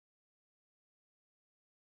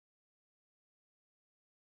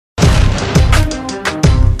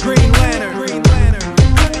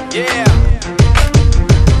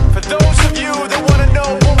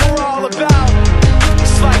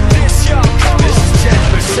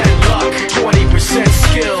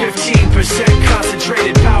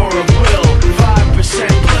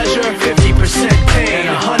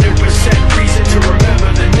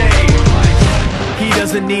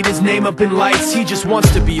fame up in lights, he just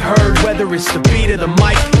wants to be heard. Whether it's the beat or the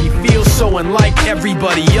mic, he feels so unlike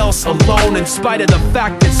everybody else, alone. In spite of the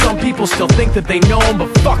fact that some people still think that they know him, but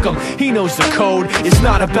fuck him, he knows the code. It's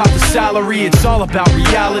not about the salary, it's all about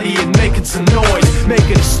reality and making some noise,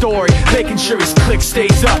 making a story, making sure his click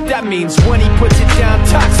stays up. That means when he puts it down,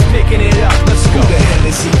 Tox picking it up. Let's go. Who the hell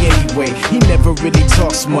is he anyway? He never really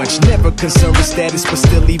talks much, never concerned with status, but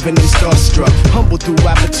still even him starstruck. Humble through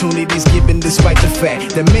opportunities given despite the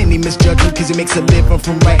fact that many misjudge him cause he makes a living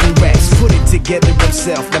from writing raps. Put it together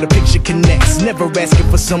himself, now the picture connects. Never asking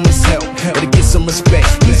for someone's help or to get some respect.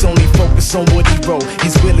 He's only focused on what he wrote.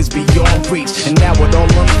 His will is beyond reach, and now it all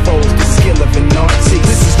unfolds, the skill of an artist.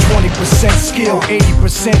 This is 20% skill,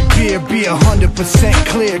 80% fear, be 100%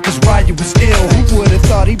 clear, cause Realy was ill. Who would've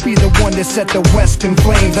thought he'd be the one that set the West in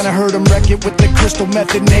flames? And I heard him wreck it with the crystal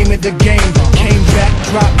method, name of the game. Came back,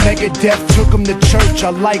 dropped Megadeth, took him to church. I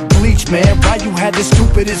like Bleach, man. Realy had the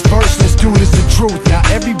stupidest verse, this dude is the truth. Now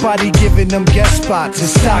everybody giving them guest spots,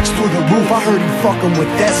 his stocks through the roof. I heard he fucking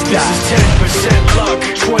with that stock. This is 10% luck,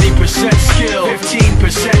 20% skill,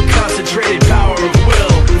 15% concentrated power of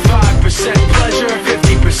will, 5% pleasure,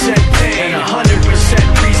 50% pain, and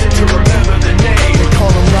 100% reason to remember the name. They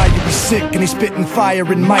call him Realy, he's sick and he's spitting fire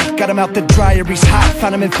and Mike got him out the dryer, he's hot.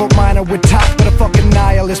 Found him in Fort Minor with top, but a fucking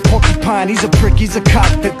nihilist porcupine. He's a prick, he's a cop.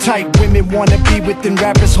 The type women wanna be within,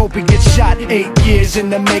 rappers hope he gets shot. 8 years in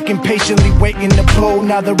the making, patiently waiting to blow.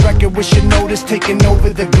 Now the record with your notice taking over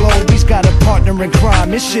the globe. He's got a partner in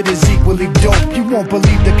crime, his shit is equally dope. You won't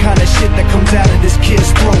believe the kind of shit that comes out of this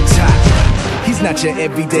kid's throat. He's not your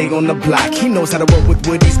everyday on the block. He knows how to work with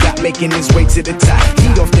what he's got, making his way to the top. He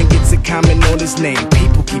often gets a comment on his name.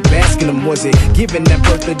 People keep asking him, was it given that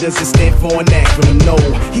birth or does it stand for an acronym? No,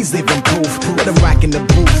 he's living proof. Let him rock in the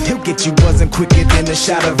booth. He'll get you buzzing quicker than a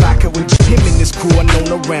shot of vodka with him and his crew are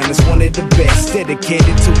known around as one of the best.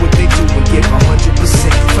 Dedicated to what they do and give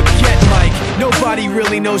 100%. Forget Mike, nobody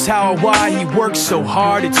really knows how or why he works so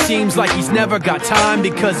hard. It seems like he's never got time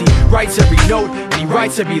because he writes every note and he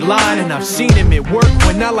writes every line. And I've seen him at work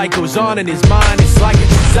when that light goes on in his mind. It's like a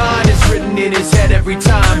design is written in his head every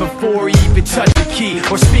time before he even touches the key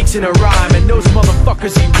or speaks in a rhyme. And those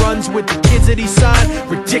motherfuckers he runs with, the kids that he signed,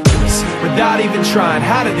 ridiculous, without even trying.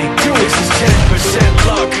 How do they do it? This is 10%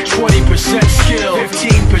 luck, 20% skill,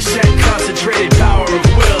 15% concentrated power of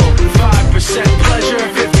will, 5% pleasure,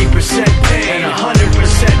 50% pain, and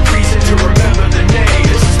 100% reason to remember the name.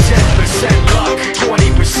 This is 10% luck,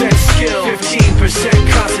 20% skill,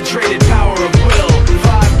 15% concentrated power of will,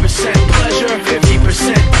 5% pleasure,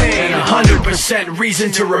 50% pain, and 100%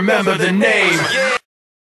 reason to remember the name.